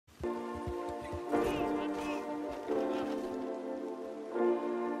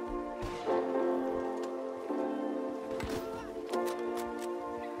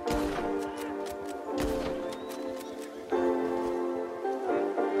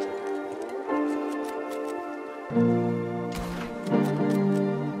Don't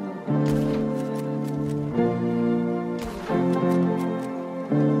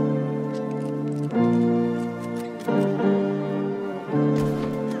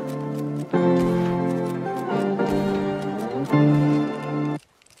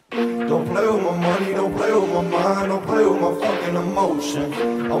play with my money, don't play with my mind, don't play with my fucking emotion.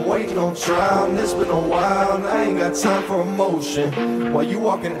 I'm waiting on trial, and it's been a while, and I ain't got time for emotion. While you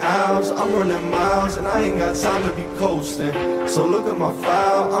walking aisles, I'm running miles, and I ain't got time to be coasting. So look at my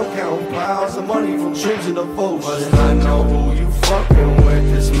file, I'm counting piles of money from dreams and devotion. But I know who you fucking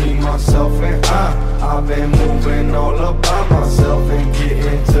with, it's me, myself, and I've been moving all about myself and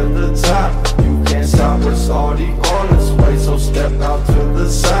getting to the top. You can't stop us, already on this way, so step out to the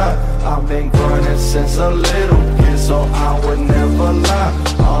side. I've been grinding since a little kid, so I would never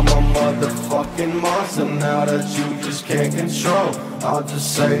lie. I'm a motherfucking monster now that you just can't control. I'll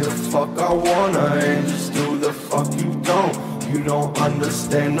just say the fuck I wanna and just do the fuck you don't. You don't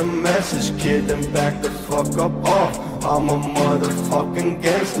understand the message, kid, then back the fuck up off. I'm a motherfucking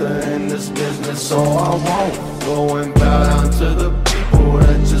gangster in this business, so I won't go and bow down to the people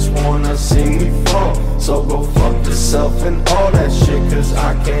that just wanna see me fall. So go fuck yourself and all that shit, cause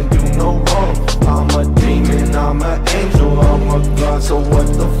I can't do no wrong. I'm a demon, I'm an angel, I'm a god, so what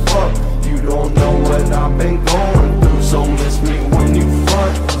the fuck? You don't know what I've been going through, so miss me when you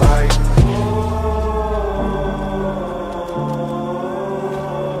front like.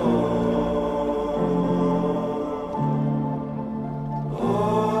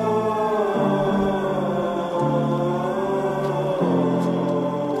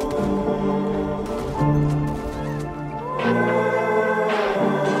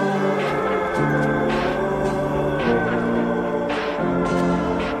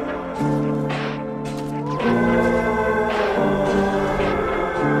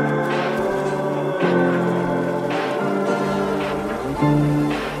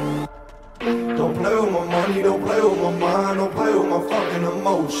 Don't play with my money, don't play with my mind, don't play with my fucking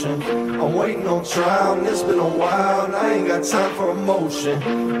emotion. I'm waiting on trial, and it's been a while, and I ain't got time for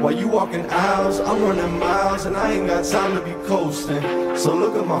emotion. While you walking aisles, I'm running miles, and I ain't got time to be coasting. So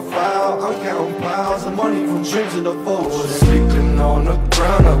look at my file, I'm counting piles of money from dreams and devotion. Sleeping on the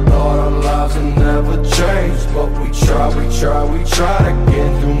ground, I thought our lives would never change, but we tried to get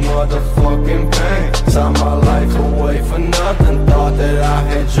through motherfucking pain. Signed my life away for nothing, thought that I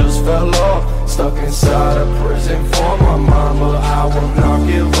had just fell off. Stuck inside a prison for my mind, but I will not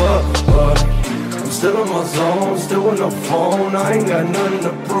give up. But I'm still in my zone, still with no phone, I ain't got nothing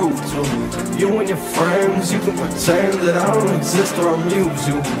to prove to you and your friends. You can pretend that I don't exist or amuse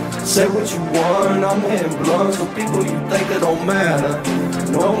you. Say what you want, I'm hitting blunts with people you think it don't matter.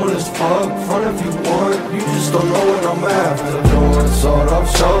 Normal as fuck, front if you want, you just don't know what I'm after. Doing sort of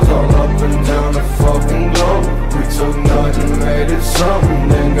shows all up and down the fucking globe. We took nothing, made it something,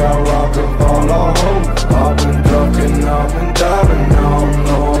 then got robbed of all our hope. I've been ducking, I've been diving, now I'm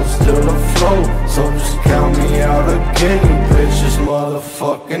low, I'm still afloat. So just count me out again, you bitches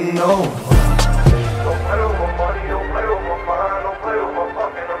motherfucking know. Don't play with my money, don't play with my mind, don't play with my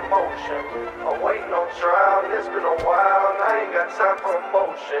fucking emotion. I'm waiting on trial, and it's been a while, and I ain't got time for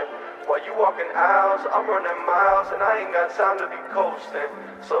emotion. While you walking aisles, I'm running miles, and I ain't got time to be coasting.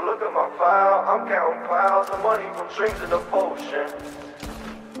 So look at my file, I'm counting piles of money from dreams and devotion.